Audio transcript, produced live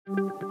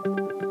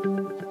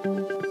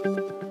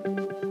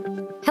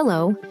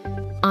Hello,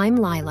 I'm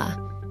Lila.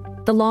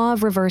 The law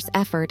of reverse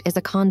effort is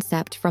a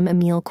concept from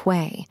Emile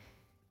Coué.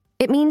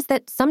 It means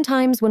that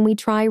sometimes when we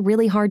try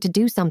really hard to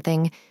do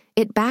something,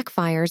 it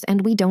backfires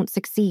and we don't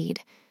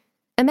succeed.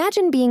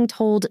 Imagine being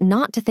told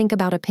not to think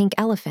about a pink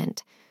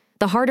elephant.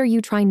 The harder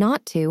you try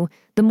not to,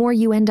 the more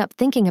you end up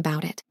thinking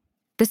about it.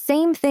 The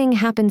same thing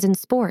happens in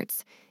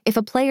sports. If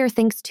a player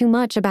thinks too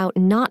much about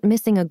not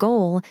missing a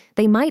goal,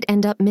 they might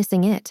end up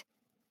missing it.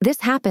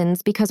 This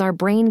happens because our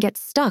brain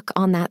gets stuck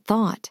on that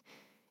thought.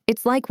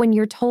 It's like when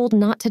you're told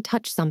not to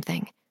touch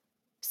something.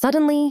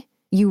 Suddenly,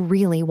 you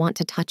really want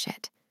to touch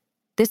it.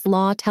 This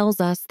law tells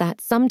us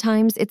that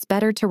sometimes it's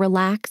better to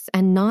relax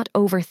and not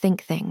overthink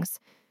things.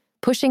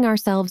 Pushing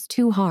ourselves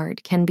too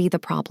hard can be the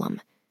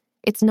problem.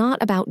 It's not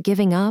about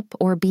giving up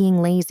or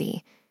being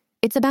lazy.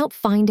 It's about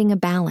finding a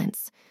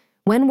balance.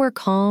 When we're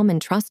calm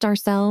and trust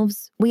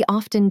ourselves, we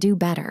often do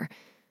better.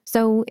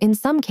 So, in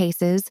some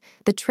cases,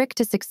 the trick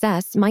to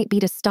success might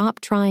be to stop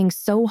trying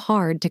so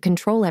hard to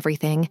control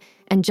everything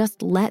and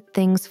just let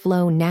things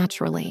flow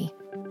naturally.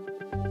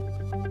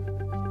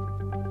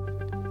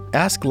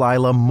 Ask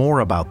Lila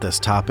more about this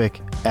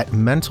topic at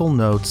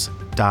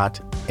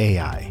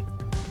mentalnotes.ai.